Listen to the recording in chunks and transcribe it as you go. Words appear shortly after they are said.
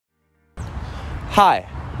Hi,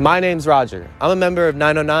 my name's Roger. I'm a member of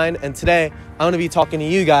 909, and today I'm going to be talking to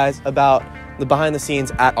you guys about the behind the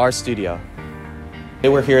scenes at our studio. Today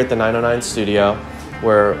we're here at the 909 studio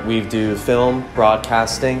where we do film,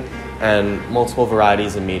 broadcasting, and multiple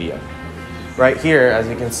varieties of media. Right here, as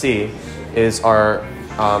you can see, is our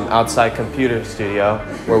outside computer studio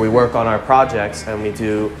where we work on our projects and we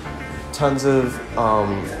do tons of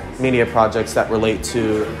media projects that relate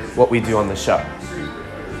to what we do on the show.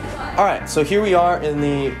 Alright, so here we are in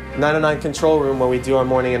the 909 control room where we do our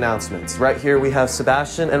morning announcements. Right here we have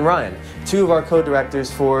Sebastian and Ryan, two of our co-directors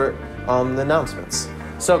for the announcements.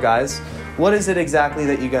 So guys, what is it exactly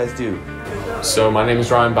that you guys do? So my name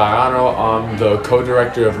is Ryan Baiano. I'm the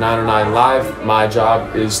co-director of 909 Live. My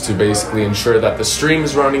job is to basically ensure that the stream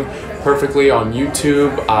is running perfectly on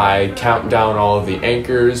YouTube. I count down all of the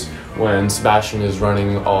anchors when Sebastian is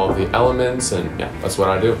running all of the elements, and yeah, that's what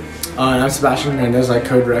I do. I'm Sebastian Hernandez. I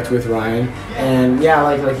co-direct with Ryan, and yeah,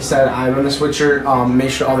 like you said, I run the switcher, make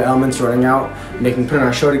sure all the elements are running out, putting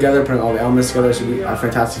our show together, putting all the elements together so our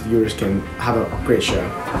fantastic viewers can have a great show.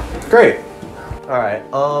 Great. All right.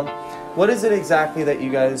 What is it exactly that you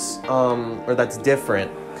guys, or that's different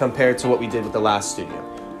compared to what we did with the last studio?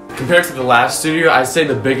 Compared to the last studio, I'd say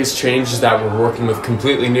the biggest change is that we're working with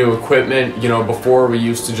completely new equipment. You know, before we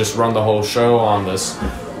used to just run the whole show on this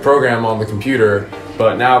program on the computer,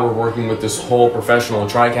 but now we're working with this whole professional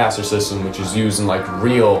TriCaster system, which is used in like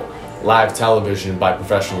real live television by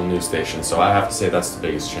professional news stations. So I have to say that's the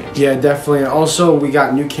biggest change. Yeah, definitely. And also we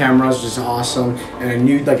got new cameras, which is awesome, and a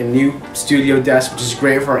new studio desk, which is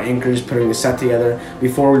great for our anchors putting the set together.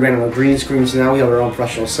 Before we ran on a green screen, so now we have our own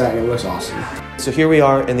professional set and it looks awesome. So here we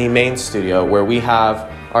are in the main studio where we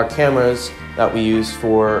have our cameras that we use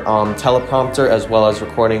for teleprompter as well as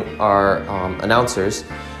recording our announcers.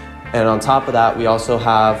 And on top of that, we also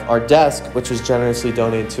have our desk, which was generously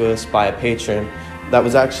donated to us by a patron that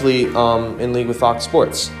was actually in league with Fox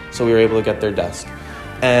Sports. So we were able to get their desk.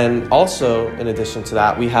 And also, in addition to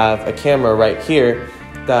that, we have a camera right here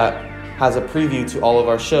that has a preview to all of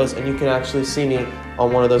our shows, and you can actually see me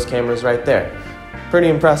on one of those cameras right there. Pretty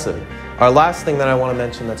impressive. Our last thing that I want to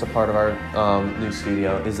mention that's a part of our new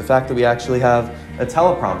studio is the fact that we actually have a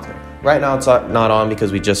teleprompter. Right now it's not on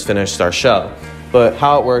because we just finished our show. But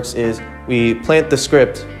how it works is we plant the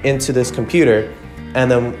script into this computer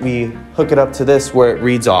and then we hook it up to this where it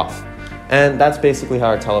reads off. And that's basically how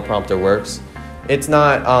our teleprompter works. It's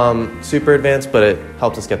not super advanced, but it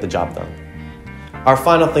helps us get the job done. Our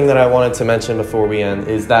final thing that I wanted to mention before we end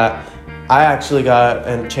is that I actually got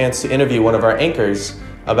a chance to interview one of our anchors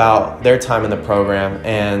about their time in the program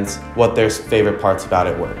and what their favorite parts about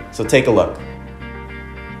it were. So take a look.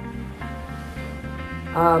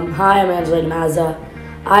 Hi, I'm Angela Mazza.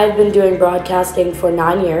 I've been doing broadcasting for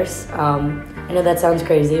 9 years. I know that sounds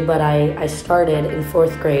crazy, but I started in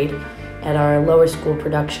 4th grade at our lower school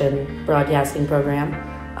production broadcasting program.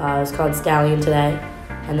 It was called Stallion Today,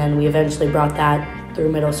 and then we eventually brought that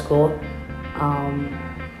through middle school.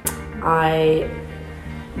 I've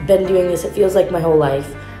been doing this, it feels like my whole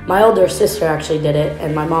life. My older sister actually did it,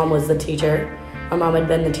 and my mom was the teacher. My mom had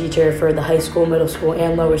been the teacher for the high school, middle school,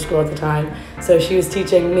 and lower school at the time. So she was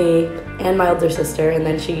teaching me and my older sister, and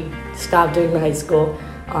then she stopped doing the high school.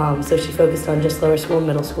 So she focused on just lower school and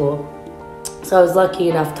middle school. So I was lucky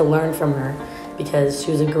enough to learn from her because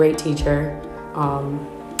she was a great teacher.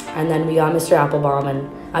 And then we got Mr. Applebaum, and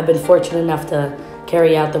I've been fortunate enough to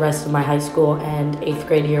carry out the rest of my high school and 8th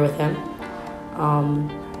grade year with him.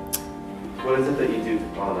 What is it that you do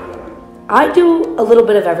on 909? I do a little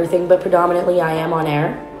bit of everything, but predominantly I am on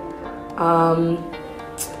air.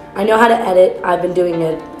 I know how to edit. I've been doing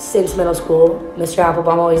it since middle school. Mr.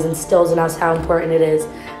 Applebaum always instills in us how important it is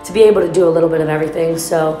to be able to do a little bit of everything.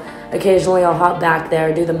 So occasionally I'll hop back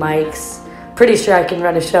there, do the mics. Pretty sure I can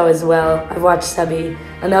run a show as well. I've watched Sebi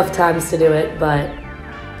enough times to do it, but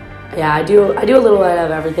yeah, I do a little bit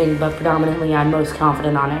of everything, but predominantly I'm most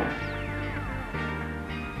confident on air.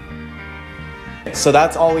 So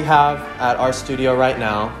that's all we have at our studio right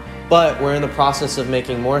now, but we're in the process of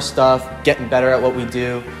making more stuff, getting better at what we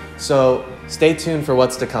do, so stay tuned for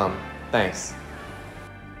what's to come. Thanks.